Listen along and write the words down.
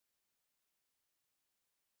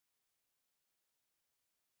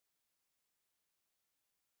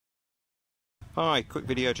Hi, quick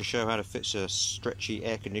video to show how to fit a stretchy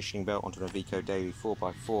air conditioning belt onto an Iveco Daily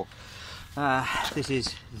 4x4. This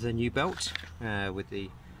is the new belt with the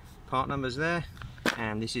part numbers there,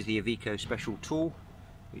 and this is the Iveco special tool,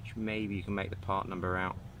 which maybe you can make the part number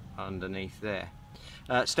out underneath there.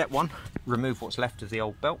 Step 1, remove what's left of the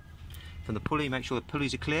old belt from the pulley, make sure the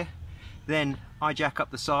pulleys are clear. Then I jack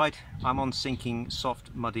up the side. I'm on sinking,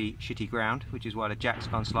 soft, muddy, shitty ground, which is why the jack's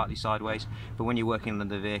gone slightly sideways. But when you're working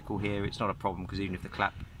under the vehicle here, it's not a problem, because even if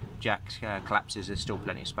the jack collapses, there's still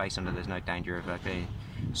plenty of space under. There's no danger of being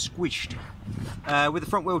squished. With the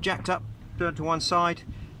front wheel jacked up, turned to one side,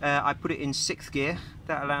 I put it in 6th gear.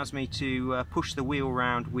 That allows me to push the wheel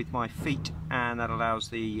around with my feet, and that allows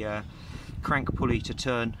the crank pulley to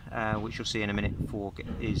turn, which you'll see in a minute,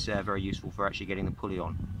 is very useful for actually getting the pulley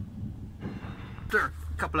on. After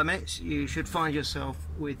a couple of minutes, you should find yourself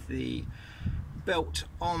with the belt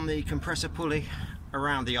on the compressor pulley,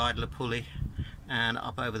 around the idler pulley, and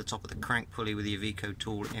up over the top of the crank pulley with the Iveco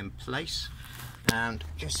tool in place. And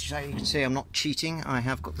just so you can see, I'm not cheating, I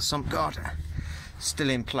have got the sump guard still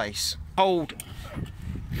in place. Hold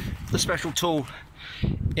the special tool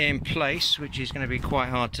in place, which is going to be quite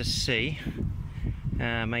hard to see,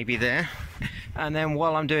 maybe there. And then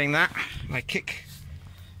while I'm doing that, I kick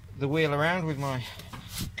the wheel around with my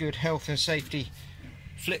good health and safety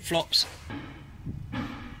flip-flops.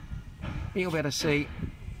 You'll be able to see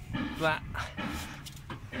that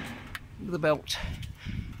the belt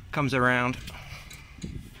comes around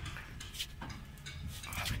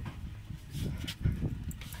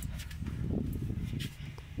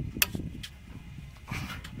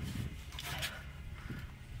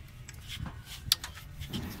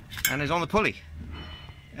and is on the pulley,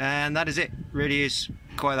 and that is it. Really is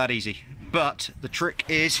quite that easy. But the trick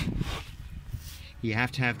is you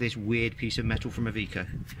have to have this weird piece of metal from Iveco,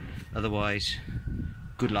 otherwise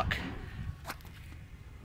good luck.